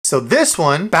So this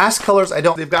one, bass colors,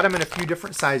 they've got them in a few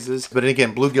different sizes, but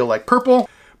again, bluegill like purple,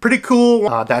 pretty cool.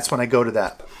 That's when I go to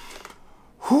that.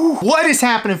 Whew. What is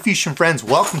happening, fishing friends?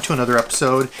 Welcome to another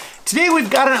episode. Today we've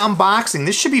got an unboxing.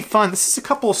 This should be fun. This is a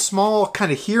couple of small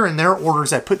kind of here and there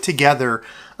orders I put together.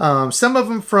 Some of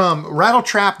them from Rattle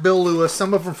Trap, Bill Lewis,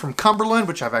 some of them from Cumberland,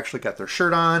 which I've actually got their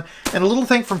shirt on, and a little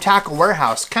thing from Tackle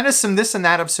Warehouse. Kind of some this and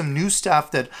that of some new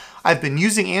stuff that I've been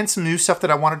using and some new stuff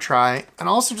that I want to try, and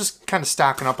also just kind of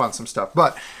stocking up on some stuff.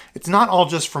 But it's not all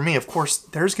just for me. Of course,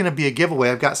 there's going to be a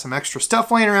giveaway. I've got some extra stuff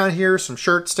laying around here, some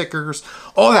shirt stickers,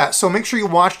 all that. So make sure you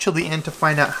watch till the end to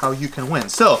find out how you can win.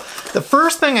 So the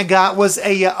first thing I got was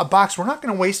a box. We're not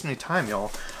going to waste any time,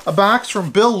 y'all. A box from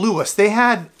Bill Lewis. They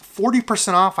had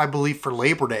 40% off, I believe, for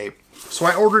Labor Day. So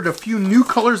I ordered a few new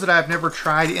colors that I've never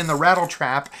tried in the Rattle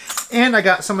Trap, and I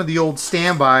got some of the old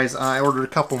standbys. I ordered a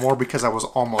couple more because I was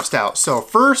almost out. So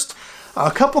first,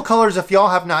 a couple colors if y'all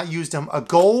have not used them. A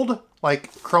gold,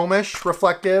 like chromish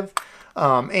reflective,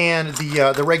 and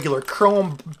the regular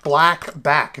chrome black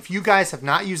back. If you guys have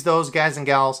not used those, guys and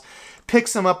gals, pick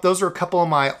some up. Those are a couple of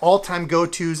my all-time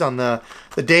go-tos on the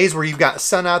days where you've got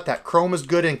sun out. That chrome is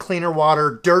good in cleaner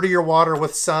water, dirtier water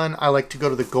with sun. I like to go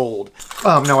to the gold.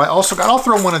 Now I'll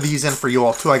throw one of these in for you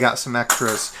all too. I got some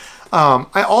extras.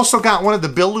 I also got one of the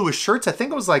Bill Lewis shirts. I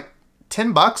think it was like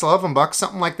 10 bucks, 11 bucks,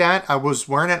 something like that. I was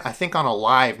wearing it, I think, on a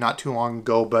live not too long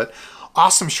ago, but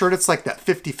awesome shirt. It's like that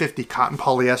 50-50 cotton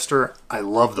polyester. I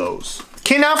love those.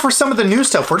 Okay, now for some of the new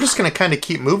stuff. We're just going to kind of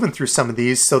keep moving through some of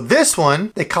these. So this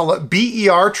one, they call it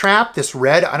B.E.R trap. This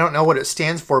red, I don't know what it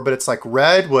stands for, but it's like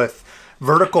red with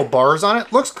vertical bars on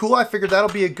it. Looks cool. I figured that'll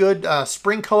be a good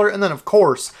spring color. And then, of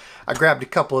course, I grabbed a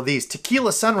couple of these.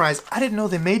 Tequila Sunrise. I didn't know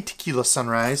they made Tequila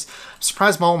Sunrise. I'm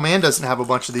surprised my old man doesn't have a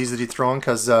bunch of these that he's throwing,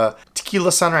 because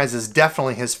Tequila Sunrise is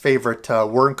definitely his favorite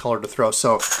worm color to throw.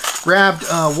 So grabbed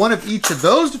one of each of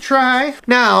those to try.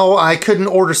 Now, I couldn't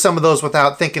order some of those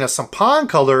without thinking of some pond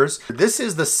colors. This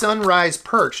is the Sunrise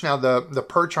Perch. Now, the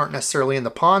perch aren't necessarily in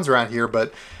the ponds around here,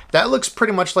 but that looks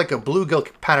pretty much like a bluegill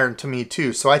pattern to me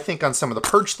too. So I think on some of the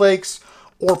perch lakes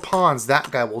or ponds,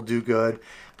 that guy will do good.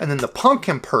 And then the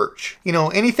pumpkin perch, you know,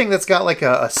 anything that's got like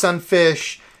a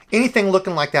sunfish, anything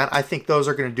looking like that, I think those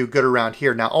are going to do good around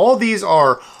here. Now, all these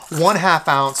are 1/2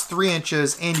 ounce, 3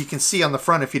 inches, and you can see on the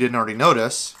front, if you didn't already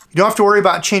notice, you don't have to worry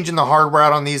about changing the hardware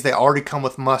out on these. They already come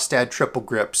with Mustad triple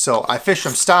grip. So I fish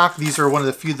them stock. These are one of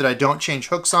the few that I don't change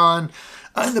hooks on.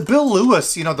 And the Bill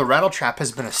Lewis, you know, the Rattle Trap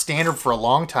has been a standard for a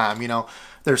long time. You know,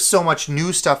 there's so much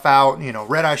new stuff out, you know,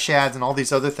 red eye shads and all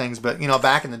these other things. But, you know,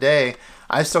 back in the day,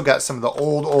 I still got some of the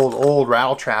old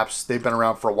Rattle Traps. They've been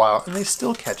around for a while, and they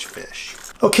still catch fish.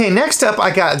 Okay, next up,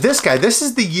 I got this guy. This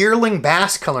is the yearling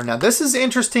bass color. Now, this is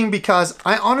interesting because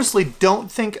I honestly don't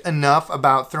think enough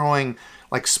about throwing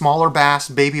like smaller bass,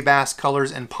 baby bass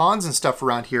colors in ponds and stuff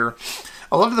around here.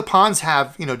 A lot of the ponds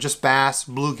have, you know, just bass,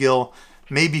 bluegill,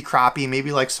 maybe crappie,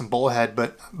 maybe like some bullhead,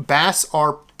 but bass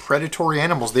are predatory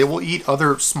animals. They will eat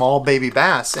other small baby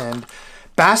bass, and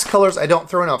bass colors I don't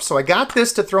throw enough. So I got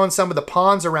this to throw in some of the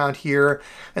ponds around here.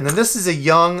 And then this is a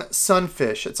young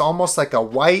sunfish. It's almost like a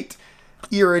white,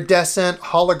 iridescent,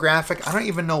 holographic. I don't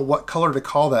even know what color to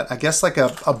call that. I guess like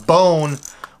a bone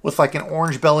with like an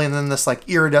orange belly and then this like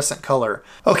iridescent color.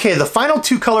 Okay, the final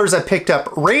two colors I picked up,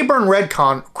 Rayburn Red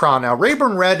Craw. Now,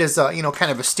 Rayburn Red is, you know,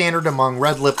 kind of a standard among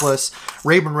red lipless.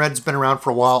 Rayburn Red's been around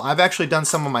for a while. I've actually done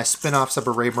some of my spin-offs of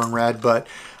a Rayburn Red, but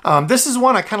this is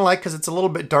one I kind of like because it's a little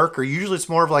bit darker. Usually it's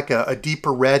more of like a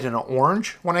deeper red and an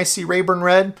orange when I see Rayburn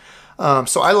Red.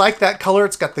 So I like that color.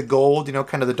 It's got the gold, you know,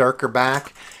 kind of the darker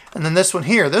back. And then this one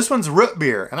here, this one's root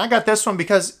beer. And I got this one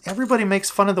because everybody makes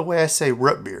fun of the way I say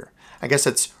root beer. I guess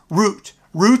it's root.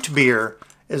 Root beer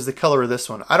is the color of this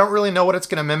one. I don't really know what it's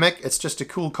going to mimic. It's just a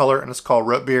cool color, and it's called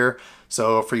root beer.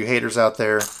 So for you haters out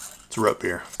there, it's root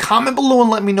beer. Comment below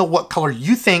and let me know what color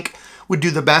you think would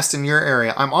do the best in your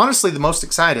area. I'm honestly the most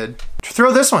excited to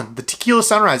throw this one, the Tequila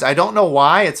Sunrise. I don't know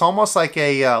why. It's almost like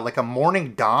a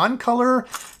morning dawn color,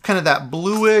 kind of that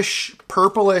bluish,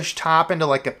 purplish top into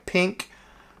like a pink,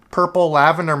 purple,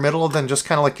 lavender middle, then just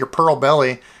kind of like your pearl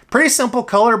belly. Pretty simple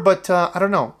color, but I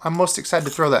don't know. I'm most excited to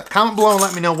throw that. Comment below and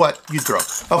let me know what you throw.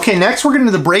 Okay, next we're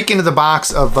going to break into the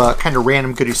box of kind of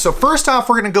random goodies. So first off,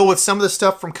 we're going to go with some of the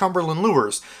stuff from Cumberland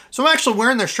Lures. So I'm actually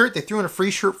wearing their shirt. They threw in a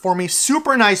free shirt for me.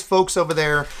 Super nice folks over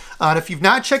there. And if you've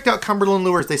not checked out Cumberland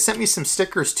Lures, they sent me some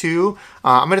stickers too.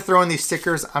 I'm going to throw in these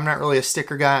stickers. I'm not really a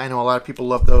sticker guy. I know a lot of people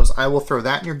love those. I will throw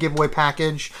that in your giveaway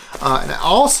package. And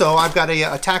also, I've got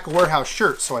a Tackle Warehouse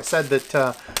shirt. So I said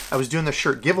that I was doing the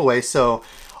shirt giveaway. So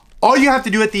All you have to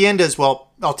do at the end is, well,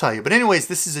 I'll tell you. But anyways,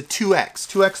 this is a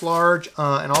 2X large,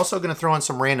 and also going to throw in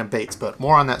some random baits, but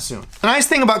more on that soon. The nice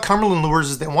thing about Cumberland Lures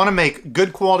is they want to make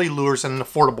good quality lures at an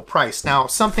affordable price. Now,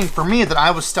 something for me that I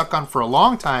was stuck on for a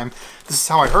long time, this is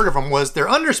how I heard of them, was their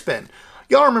underspin.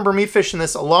 Y'all remember me fishing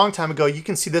this a long time ago. You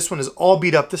can see this one is all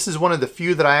beat up. This is one of the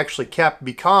few that I actually kept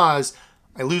because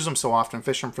I lose them so often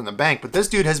fishing from the bank. But this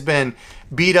dude has been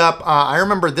beat up. I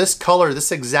remember this color,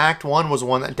 this exact one was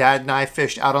one that Dad and I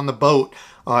fished out on the boat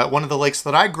at one of the lakes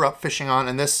that I grew up fishing on,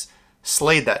 and this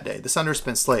slayed that day. This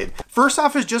underspin slayed. First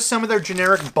off is just some of their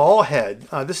generic ball head.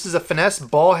 This is a finesse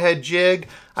ball head jig.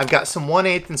 I've got some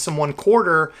 1/8 and some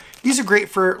 1/4. These are great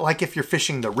for like if you're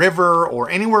fishing the river or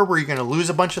anywhere where you're gonna lose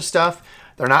a bunch of stuff.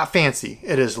 They're not fancy.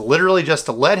 It is literally just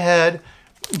a lead head.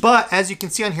 But as you can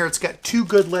see on here, it's got 2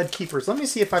 good lead keepers. Let me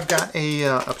see if I've got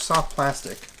a soft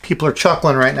plastic. People are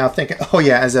chuckling right now thinking, oh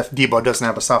yeah, as if Debo doesn't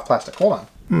have a soft plastic. Hold on.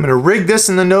 I'm gonna rig this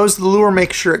in the nose of the lure,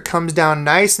 make sure it comes down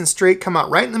nice and straight, come out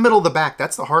right in the middle of the back.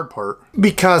 That's the hard part.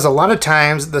 Because a lot of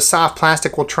times the soft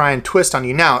plastic will try and twist on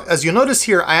you. Now, as you'll notice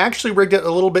here, I actually rigged it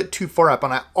a little bit too far up,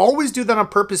 and I always do that on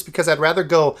purpose because I'd rather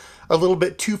go a little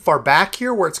bit too far back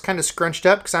here where it's kind of scrunched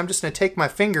up, because I'm just gonna take my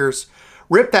fingers,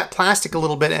 rip that plastic a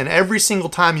little bit, and every single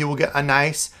time you will get a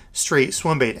nice straight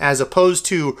swim bait, as opposed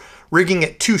to rigging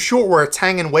it too short where it's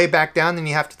hanging way back down, then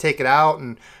you have to take it out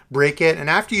and break it. And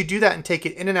after you do that and take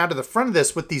it in and out of the front of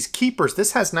this with these keepers,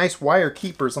 this has nice wire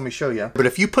keepers, let me show you. But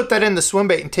if you put that in the swim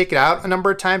bait and take it out a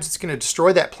number of times, it's gonna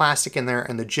destroy that plastic in there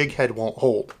and the jig head won't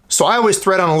hold. So I always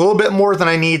thread on a little bit more than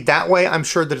I need. That way I'm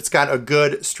sure that it's got a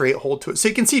good straight hold to it. So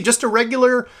you can see just a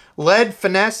regular lead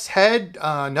finesse head,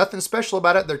 nothing special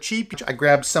about it. They're cheap. I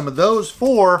grabbed some of those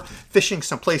for fishing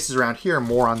some places around here.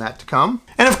 More on that to come.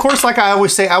 And of course, like I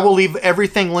always say, I will leave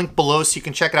everything linked below so you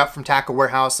can check it out from Tackle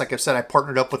Warehouse. Like I've said, I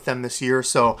partnered up with them this year.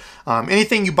 So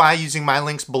anything you buy using my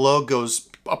links below goes,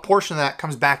 a portion of that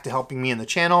comes back to helping me in the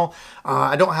channel.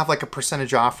 I don't have like a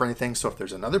percentage off or anything, so if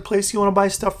there's another place you want to buy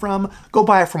stuff from, go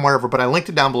buy it from wherever, but I linked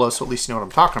it down below so at least you know what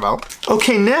I'm talking about.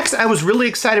 Okay, next I was really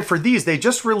excited for these. They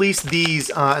just released these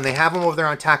and they have them over there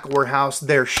on Tackle Warehouse.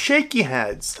 They're shaky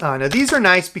heads. Now these are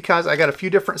nice because I got a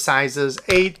few different sizes,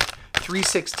 8,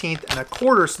 3/16, and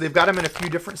 1/4, so they've got them in a few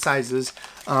different sizes.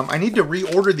 I need to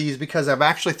reorder these because I've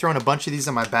actually thrown a bunch of these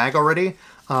in my bag already.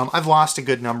 I've lost a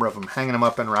good number of them, hanging them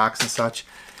up in rocks and such.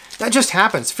 That just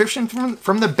happens. Fishing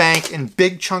from the bank in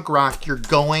big chunk rock, you're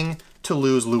going to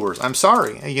lose lures. I'm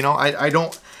sorry. You know, I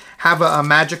don't have a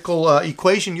magical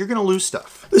equation. You're going to lose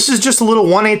stuff. This is just a little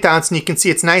 1/8 ounce, and you can see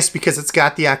it's nice because it's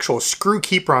got the actual screw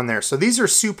keeper on there. So these are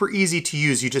super easy to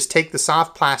use. You just take the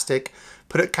soft plastic,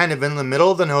 put it kind of in the middle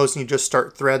of the nose, and you just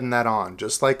start threading that on,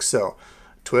 just like so.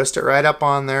 Twist it right up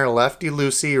on there,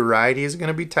 lefty-loosey, righty is going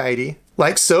to be tighty.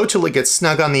 Like so, till it gets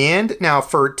snug on the end. Now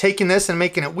for taking this and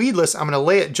making it weedless, I'm going to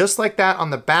lay it just like that on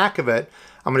the back of it.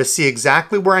 I'm going to see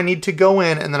exactly where I need to go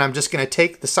in, and then I'm just going to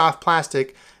take the soft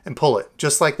plastic and pull it,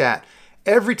 just like that.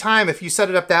 Every time, if you set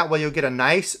it up that way, you'll get a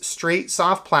nice, straight,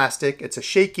 soft plastic. It's a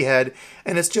shaky head,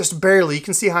 and it's just barely, you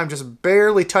can see how I'm just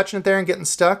barely touching it there and getting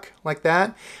stuck like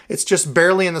that. It's just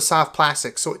barely in the soft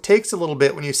plastic. So it takes a little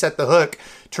bit when you set the hook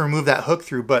to remove that hook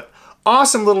through, but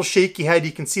awesome little shaky head.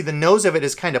 You can see the nose of it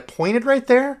is kind of pointed right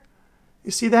there.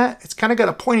 You see that? It's kind of got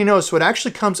a pointy nose, so it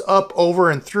actually comes up over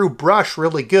and through brush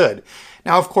really good.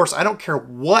 Now, of course, I don't care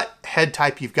what head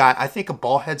type you've got. I think a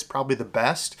ball head's probably the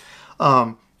best.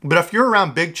 But if you're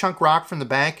around big chunk rock from the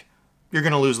bank, you're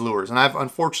going to lose lures. And I've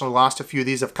unfortunately lost a few of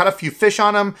these. I've caught a few fish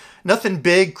on them. Nothing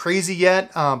big, crazy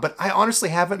yet. But I honestly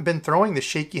haven't been throwing the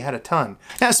shaky head a ton.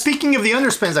 Now, speaking of the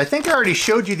underspins, I think I already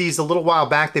showed you these a little while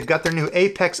back. They've got their new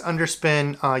Apex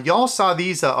underspin. Y'all saw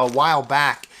these a while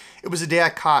back. It was a day I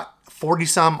caught 40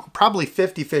 some, probably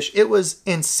 50 fish. It was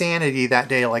insanity that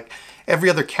day. Like every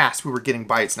other cast, we were getting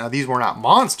bites. Now, these were not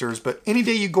monsters, but any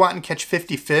day you go out and catch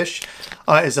 50 fish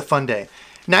is a fun day.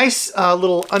 Nice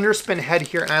little underspin head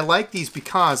here, and I like these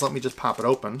because, let me just pop it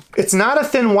open. It's not a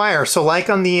thin wire, so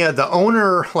like on the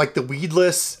owner, like the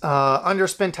Weedless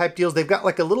underspin type deals, they've got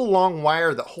like a little long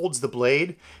wire that holds the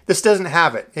blade. This doesn't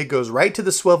have it. It goes right to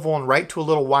the swivel and right to a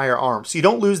little wire arm. So you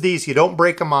don't lose these, you don't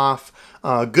break them off.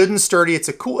 Good and sturdy. It's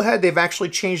a cool head. They've actually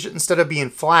changed it. Instead of being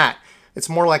flat, it's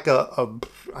more like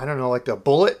I don't know, like a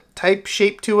bullet type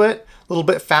shape to it. A little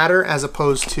bit fatter as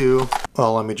opposed to,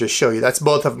 well, let me just show you. That's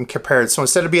both of them compared. So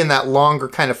instead of being that longer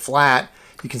kind of flat,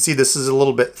 you can see this is a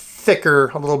little bit thicker,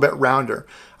 a little bit rounder.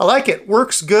 I like it.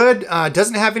 Works good.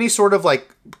 Doesn't have any sort of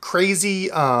like crazy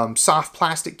soft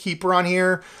plastic keeper on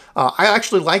here. I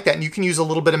actually like that, and you can use a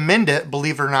little bit of Mend It,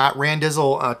 believe it or not.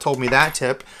 Randizzle told me that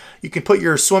tip. You can put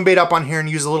your swim bait up on here and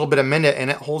use a little bit of Mend It, and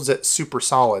it holds it super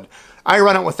solid. I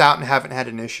run it without and haven't had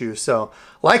an issue, so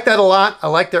like that a lot. I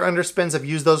like their underspins. I've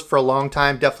used those for a long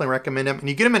time. Definitely recommend them. And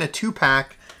you get them in a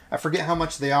 2-pack. I forget how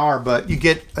much they are, but you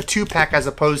get a 2-pack as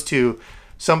opposed to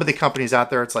some of the companies out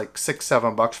there, it's like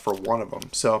 $6-7 for one of them.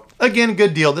 So again,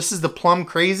 good deal. This is the Plum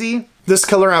Crazy. This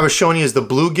color I was showing you is the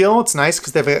bluegill. It's nice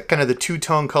because they've got kind of the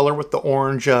two-tone color with the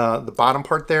orange, the bottom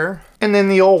part there. And then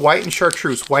the old white and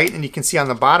chartreuse. White, and you can see on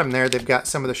the bottom there, they've got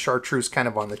some of the chartreuse kind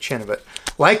of on the chin of it.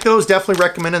 Like those, definitely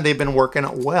recommend them. They've been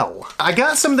working well. I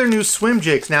got some of their new swim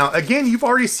jigs. Now, again, you've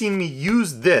already seen me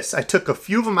use this. I took a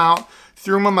few of them out,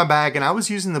 threw them in my bag, and I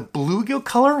was using the bluegill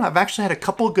color. I've actually had a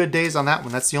couple good days on that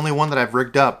one. That's the only one that I've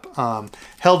rigged up.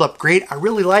 Held up great. I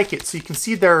really like it. So you can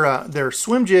see their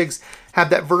swim jigs have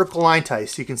that vertical line tie.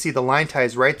 So you can see the line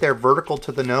ties right there, vertical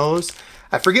to the nose.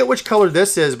 I forget which color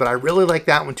this is, but I really like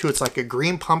that one too. It's like a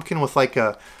green pumpkin with like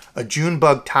a June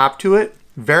bug top to it.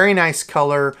 Very nice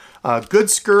color. Good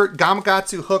skirt,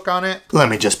 Kamikaze hook on it. Let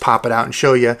me just pop it out and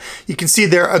show you. You can see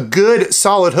they're a good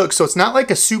solid hook, so it's not like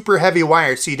a super heavy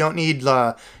wire, so you don't need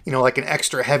you know, like an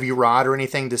extra heavy rod or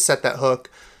anything to set that hook.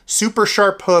 Super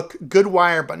sharp hook, good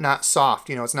wire, but not soft.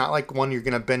 You know, it's not like one you're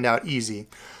gonna bend out easy.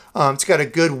 It's got a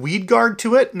good weed guard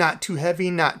to it, not too heavy,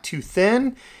 not too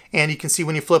thin. And you can see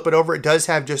when you flip it over, it does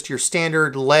have just your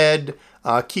standard lead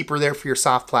keeper there for your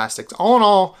soft plastics. All in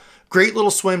all, great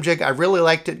little swim jig. I really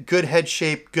liked it. Good head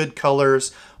shape, good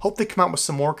colors. Hope they come out with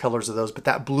some more colors of those, but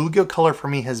that bluegill color for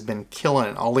me has been killing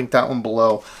it. I'll link that one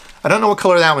below. I don't know what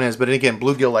color that one is, but again,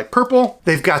 bluegill like purple.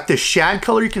 They've got this shad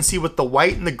color you can see with the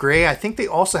white and the gray. I think they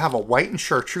also have a white and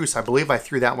chartreuse. I believe I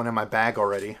threw that one in my bag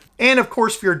already. And of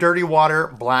course, for your dirty water,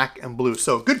 black and blue.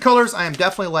 So good colors. I am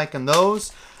definitely liking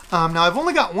those. Now I've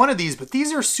only got one of these, but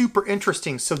these are super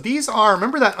interesting. So these are,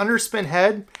 remember that underspin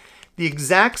head? The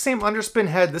exact same underspin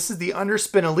head. This is the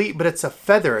Underspin Elite, but it's a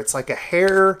feather. It's like a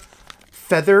hair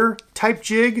feather type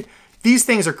jig. These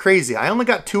things are crazy. I only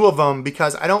got 2 of them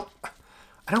because I don't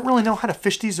really know how to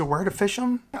fish these or where to fish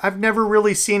them. I've never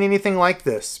really seen anything like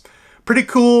this. Pretty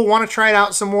cool. Want to try it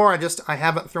out some more. I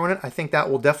haven't thrown it. I think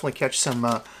that will definitely catch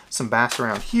some bass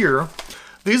around here.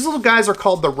 These little guys are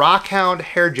called the Rockhound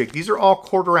Hair Jig. These are all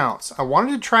 1/4 ounce. I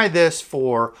wanted to try this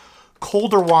for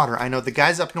colder water. I know the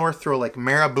guys up north throw like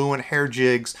marabou and hair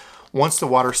jigs once the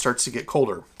water starts to get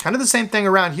colder. Kind of the same thing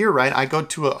around here, right? I go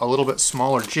to a little bit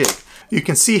smaller jig. You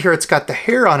can see here it's got the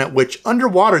hair on it, which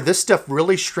underwater, this stuff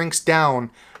really shrinks down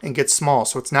and gets small.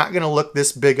 So it's not gonna look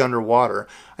this big underwater.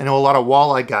 I know a lot of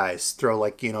walleye guys throw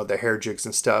like, you know, the hair jigs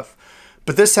and stuff.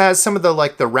 But this has some of the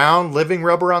like the round living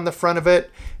rubber on the front of it.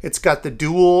 It's got the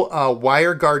dual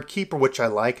wire guard keeper, which I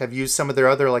like. I've used some of their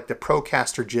other like the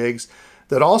Procaster jigs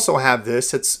that also have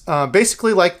this. It's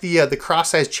basically like the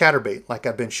Crosseyez Chatterbait, like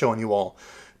I've been showing you all.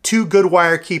 2 good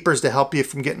wire keepers to help you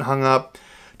from getting hung up.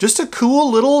 Just a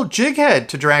cool little jig head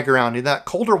to drag around. That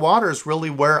colder water is really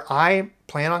where I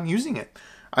plan on using it.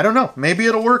 I don't know, maybe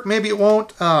it'll work, maybe it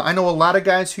won't. I know a lot of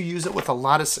guys who use it with a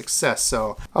lot of success.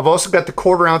 So I've also got the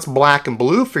 1/4 ounce black and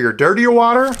blue for your dirtier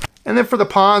water. And then for the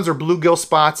ponds or bluegill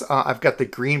spots, I've got the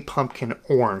green pumpkin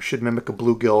orange. Should mimic a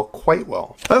bluegill quite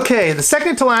well. Okay, the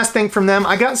second to last thing from them,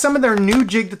 I got some of their new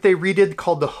jig that they redid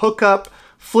called the Hookup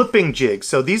Flipping Jig.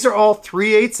 So these are all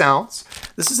 3/8 ounce.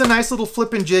 This is a nice little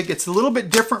flipping jig. It's a little bit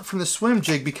different from the swim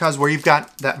jig because where you've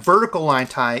got that vertical line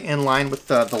tie in line with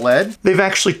the lead, they've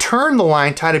actually turned the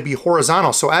line tie to be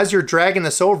horizontal. So as you're dragging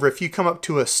this over, if you come up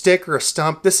to a stick or a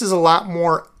stump, this is a lot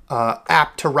more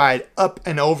apt to ride up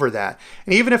and over that.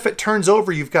 And even if it turns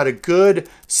over, you've got a good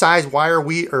size wire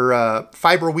weed or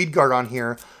fiber weed guard on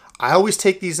here. I always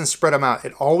take these and spread them out.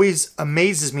 It always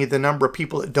amazes me the number of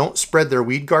people that don't spread their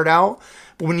weed guard out.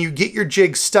 But when you get your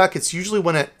jig stuck, it's usually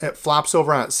when it flops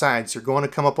over on its side. So you're going to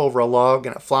come up over a log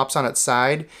and it flops on its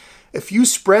side. If you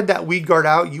spread that weed guard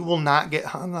out, you will not get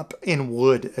hung up in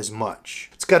wood as much.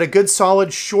 It's got a good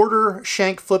solid shorter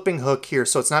shank flipping hook here.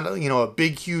 So it's not, you know, a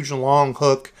big, huge, long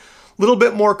hook. A little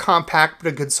bit more compact, but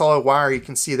a good solid wire. You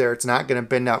can see there, it's not going to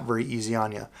bend out very easy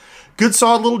on you. Good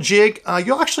solid little jig.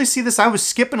 You'll actually see this. I was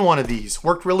skipping one of these.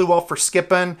 Worked really well for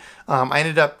skipping. I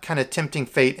ended up kind of tempting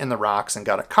fate in the rocks and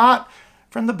got it caught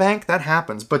from the bank. That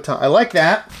happens, but I like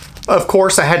that. Of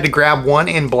course, I had to grab one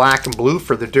in black and blue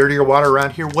for the dirtier water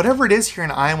around here. Whatever it is here in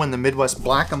Iowa and the Midwest,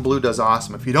 black and blue does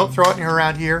awesome. If you don't throw it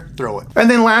around here, throw it. And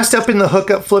then last up in the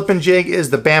hookup flipping jig is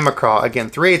the Bama Craw.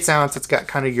 Again, 3/8 ounce. It's got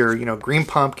kind of your, you know, green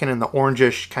pumpkin and the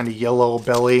orangish kind of yellow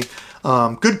belly.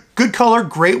 Good color,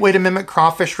 great way to mimic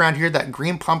crawfish around here. That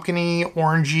green pumpkin-y,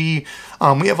 orangey.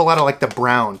 We have a lot of like the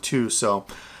brown too, so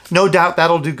no doubt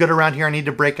that'll do good around here. I need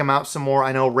to break them out some more.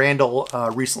 I know Randall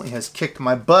recently has kicked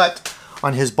my butt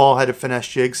on his ball-headed finesse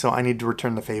jig, so I need to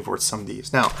return the favor with some of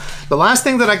these. Now, the last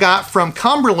thing that I got from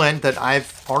Cumberland that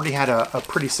I've already had a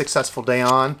pretty successful day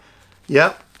on,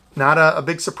 yep, not a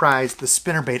big surprise, the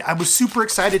spinnerbait. I was super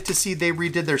excited to see they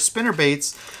redid their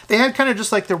spinnerbaits. They had kind of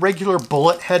just like the regular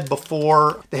bullet head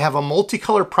before. They have a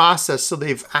multicolor process, so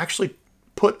they've actually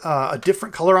put a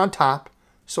different color on top.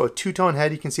 So a two-tone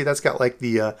head, you can see that's got like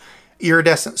the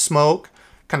iridescent smoke,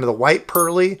 kind of the white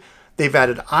pearly. They've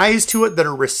added eyes to it that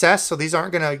are recessed, so these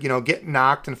aren't gonna, you know, get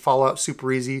knocked and fall out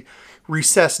super easy.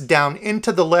 Recessed down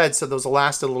into the lead, so those will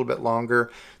last a little bit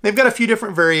longer. They've got a few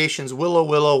different variations,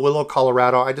 Willow,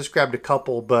 Colorado. I just grabbed a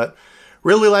couple, but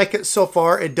really like it so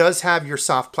far. It does have your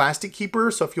soft plastic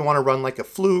keeper, so if you want to run like a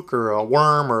fluke or a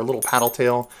worm or a little paddle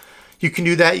tail, you can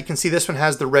do that. You can see this one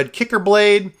has the red kicker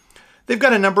blade. They've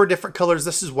got a number of different colors.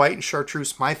 This is white and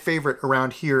chartreuse, my favorite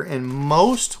around here in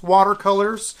most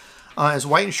watercolors. Is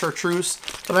white and chartreuse,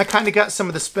 but I kind of got some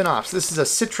of the spin-offs. This is a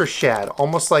citrus shad,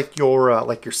 almost like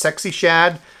your sexy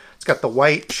shad. It's got the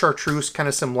white chartreuse, kind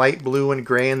of some light blue and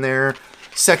gray in there.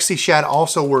 Sexy shad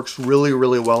also works really,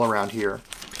 really well around here.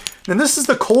 And this is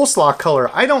the coleslaw color.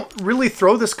 I don't really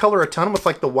throw this color a ton with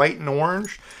like the white and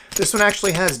orange. This one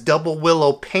actually has double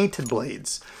willow painted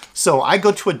blades. So I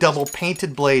go to a double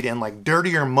painted blade in like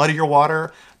dirtier, muddier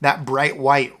water. That bright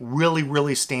white really,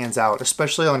 really stands out,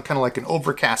 especially on kind of like an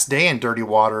overcast day in dirty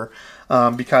water,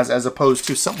 because as opposed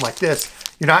to something like this,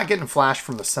 you're not getting flash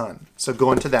from the sun. So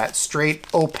going to that straight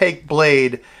opaque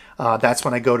blade, that's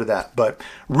when I go to that. But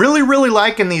really, really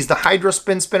liking these, the Hydro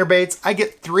Spin spinnerbaits. I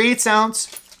get 3/8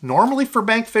 ounce normally for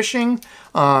bank fishing.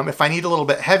 If I need a little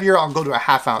bit heavier, I'll go to a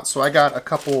 1/2 ounce. So I got a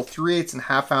couple 3/8 and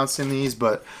 1/2 ounce in these,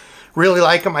 but really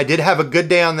like them. I did have a good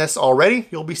day on this already.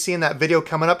 You'll be seeing that video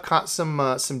coming up. Caught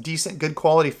some decent, good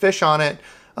quality fish on it.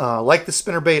 Like the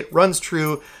spinnerbait, runs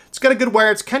true. It's got a good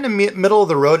wire. It's kind of middle of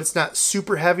the road. It's not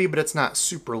super heavy, but it's not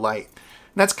super light.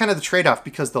 And that's kind of the trade-off,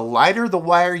 because the lighter the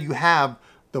wire you have,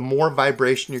 the more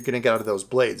vibration you're going to get out of those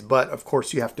blades. But of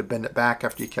course, you have to bend it back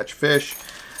after you catch fish.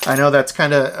 I know that's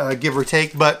kind of give or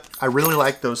take, but I really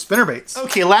like those spinnerbaits.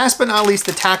 Okay, last but not least,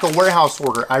 the tackle warehouse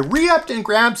order. I re-upped and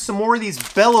grabbed some more of these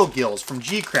bellow gills from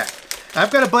Geecrack. I've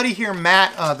got a buddy here,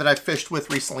 Matt, that I fished with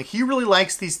recently. He really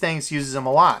likes these things, uses them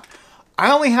a lot.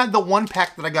 I only had the one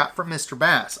pack that I got from Mr.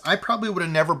 Bass. I probably would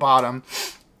have never bought them.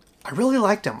 I really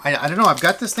liked them. I don't know, I've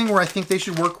got this thing where I think they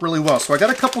should work really well. So I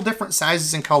got a couple different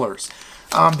sizes and colors.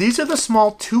 These are the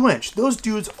small 2-inch. Those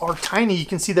dudes are tiny. You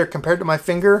can see they're compared to my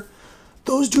finger.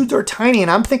 Those dudes are tiny,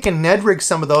 and I'm thinking Ned rig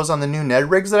some of those on the new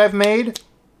Ned rigs that I've made.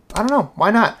 I don't know,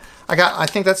 why not? I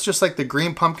think that's just like the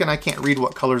green pumpkin. I can't read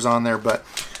what color's on there, but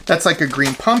that's like a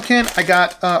green pumpkin. I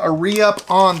got a re-up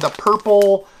on the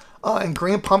purple and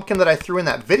green pumpkin that I threw in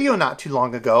that video not too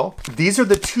long ago. These are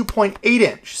the 2.8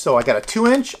 inch. So I got a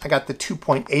 2-inch, I got the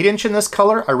 2.8 inch in this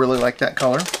color. I really like that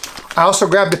color. I also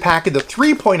grabbed a pack of the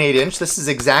 3.8 inch. This is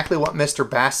exactly what Mr.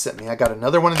 Bass sent me. I got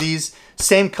another one of these,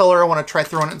 same color. I want to try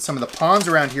throwing it in some of the ponds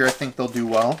around here. I think they'll do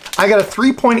well. I got a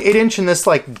 3.8 inch in this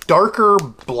like darker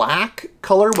black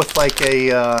color with like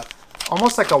a,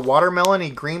 almost like a watermelon-y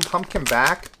green pumpkin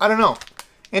back. I don't know.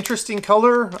 Interesting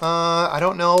color. I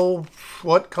don't know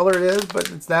what color it is, but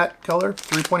it's that color,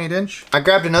 3.8 inch. I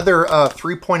grabbed another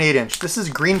 3.8 inch. This is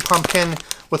green pumpkin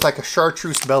with like a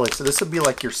chartreuse belly. So this would be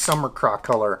like your summer craw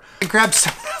color. I grabbed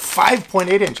some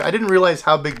 5.8 inch. I didn't realize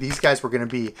how big these guys were gonna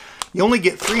be. You only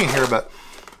get 3 in here, but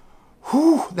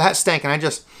whew, that stank. And I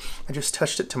just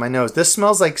touched it to my nose. This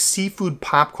smells like seafood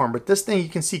popcorn, but this thing you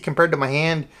can see compared to my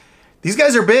hand, these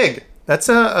guys are big. That's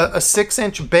a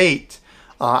 6-inch bait.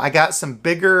 I got some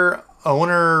bigger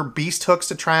owner beast hooks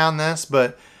to try on this,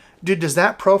 but dude, does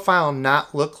that profile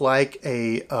not look like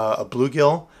a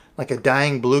bluegill? Like a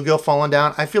dying bluegill falling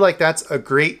down? I feel like that's a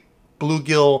great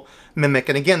bluegill mimic.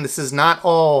 And again, this is not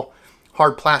all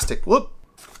hard plastic. Whoop!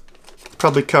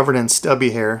 Probably covered in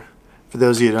stubby hair. For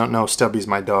those of you who don't know, Stubby's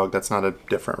my dog. That's not a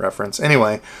different reference.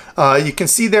 Anyway, you can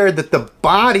see there that the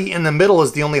body in the middle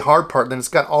is the only hard part. Then it's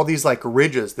got all these like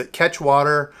ridges that catch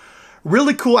water.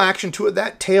 Really cool action to it.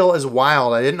 That tail is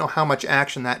wild. I didn't know how much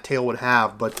action that tail would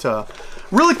have, but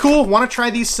really cool. Want to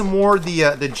try these some more. The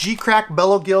Geecrack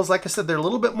bellow gills, like I said, they're a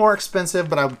little bit more expensive,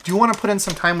 but I do want to put in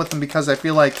some time with them because I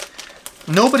feel like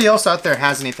nobody else out there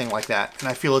has anything like that. And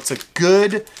I feel it's a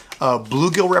good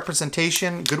bluegill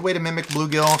representation, good way to mimic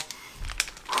bluegill.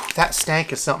 That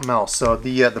stank is something else. So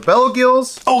the bellow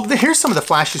gills. Oh, here's some of the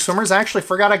flashy swimmers. I actually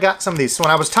forgot I got some of these. So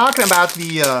when I was talking about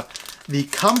the the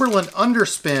Cumberland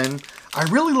Underspin. I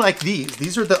really like these.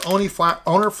 These are the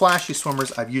owner flashy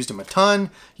swimmers. I've used them a ton.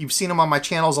 You've seen them on my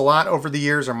channels a lot over the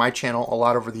years, or my channel a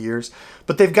lot over the years.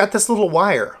 But they've got this little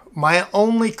wire. My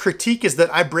only critique is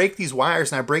that I break these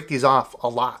wires and I break these off a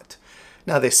lot.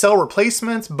 Now they sell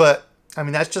replacements, but I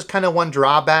mean, that's just kind of one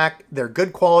drawback. They're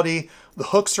good quality. The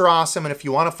hooks are awesome. And if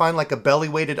you want to find like a belly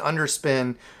weighted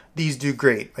underspin, these do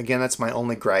great. Again, that's my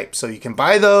only gripe. So you can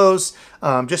buy those.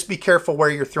 Just be careful where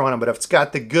you're throwing them. But if it's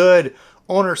got the good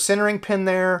owner centering pin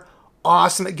there,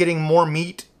 awesome at getting more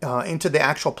meat into the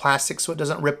actual plastic so it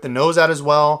doesn't rip the nose out as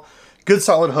well. Good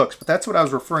solid hooks, but that's what I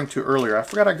was referring to earlier. I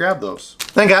forgot I grabbed those.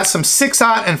 Then I got some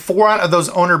 6/0 and 4/0 of those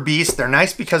owner beasts. They're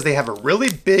nice because they have a really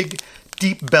big,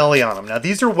 deep belly on them. Now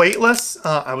these are weightless.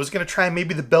 I was gonna try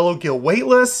maybe the bellow gill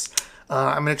weightless.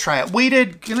 I'm gonna try it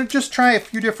weighted. Gonna just try a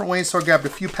few different ways. So I grabbed a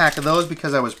few pack of those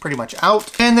because I was pretty much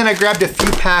out. And then I grabbed a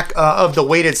few pack of the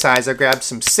weighted size. I grabbed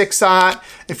some 6/0.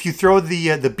 If you throw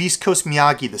the Beast Coast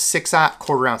Miyagi, the 6/0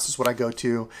 1/4 ounce is what I go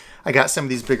to. I got some of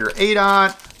these bigger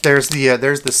 8/0. There's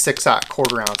the 6/0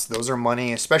 1/4 ounce. Those are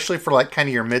money, especially for like kind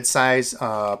of your mid-size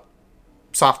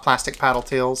soft plastic paddle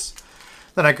tails.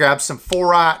 Then I grabbed some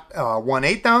 4/0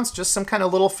 1/8 ounce, just some kind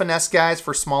of little finesse guys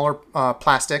for smaller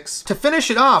plastics. To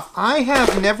finish it off, I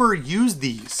have never used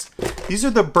these. These are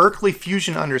the Berkeley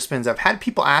Fusion underspins. I've had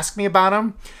people ask me about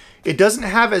them. It doesn't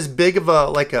have as big of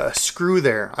a screw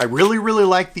there. I really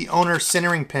like the owner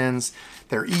centering pins.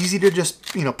 They're easy to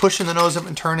just, you know, push in the nose up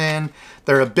and turn in.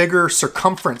 They're a bigger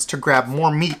circumference to grab more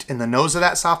meat in the nose of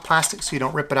that soft plastic so you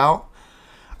don't rip it out.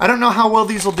 I don't know how well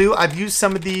these will do. I've used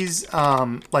some of these,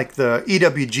 like the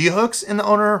EWG hooks in the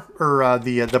owner, or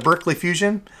the Berkeley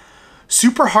Fusion.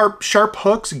 Super sharp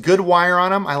hooks, good wire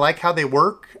on them. I like how they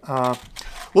work.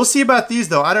 We'll see about these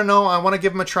though. I don't know. I want to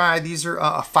give them a try. These are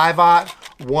a 5/0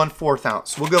 1/4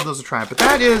 ounce. We'll give those a try. But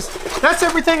that's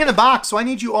everything in the box. So I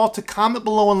need you all to comment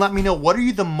below and let me know, what are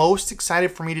you the most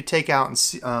excited for me to take out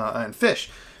and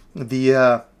fish?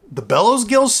 The bellows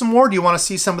gills some more? Do you want to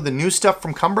see some of the new stuff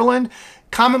from Cumberland?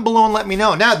 Comment below and let me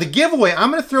know. Now the giveaway,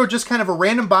 I'm going to throw just kind of a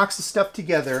random box of stuff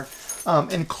together,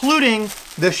 including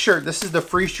this shirt. This is the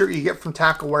free shirt you get from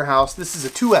Tackle Warehouse. This is a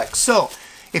 2X. So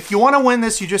if you want to win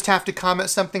this, you just have to comment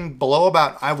something below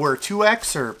about I wear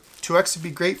 2X, or 2X would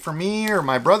be great for me or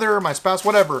my brother or my spouse,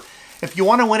 whatever. If you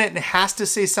want to win it, it has to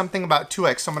say something about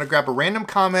 2X. So I'm going to grab a random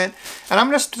comment and I'm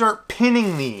going to start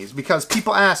pinning these because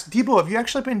people ask, Debo, have you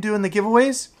actually been doing the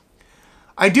giveaways?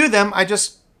 I do them. I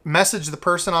just message the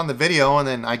person on the video and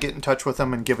then I get in touch with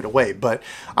them and give it away. But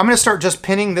I'm going to start just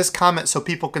pinning this comment so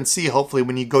people can see, hopefully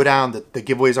when you go down, that the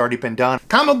giveaway's already been done.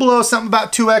 Comment below something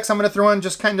about 2X. I'm going to throw in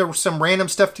just kind of some random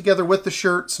stuff together with the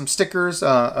shirt, some stickers,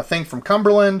 a thing from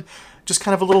Cumberland, just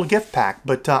kind of a little gift pack.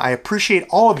 But I appreciate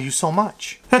all of you so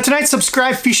much. Now tonight's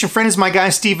subscribe fishing friend is my guy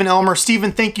Stephen Elmer.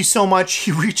 Stephen, thank you so much.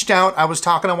 He reached out. I was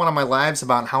talking on one of my lives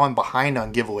about how I'm behind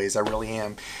on giveaways. I really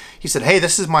am. He said, hey,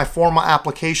 this is my formal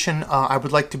application. I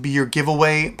would like to be your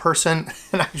giveaway person.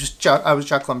 And I was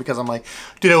chuckling because I'm like,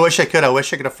 dude, I wish I could. I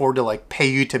wish I could afford to like pay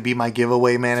you to be my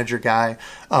giveaway manager guy.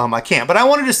 I can't. But I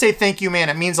wanted to say thank you, man.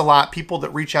 It means a lot. People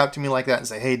that reach out to me like that and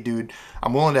say, hey, dude,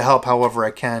 I'm willing to help however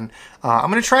I can.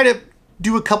 I'm going to try to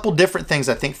do a couple different things,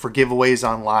 I think, for giveaways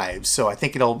on lives. So I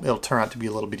think it'll turn out to be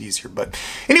a little bit easier. But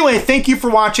anyway, thank you for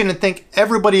watching, and thank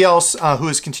everybody else who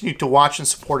has continued to watch and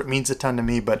support. It means a ton to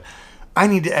me. But I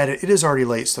need to edit. It is already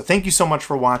late. So thank you so much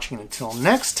for watching. Until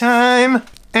next time.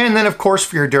 And then, of course,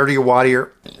 for your dirty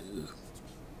water,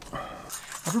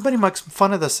 everybody makes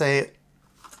fun of this. Say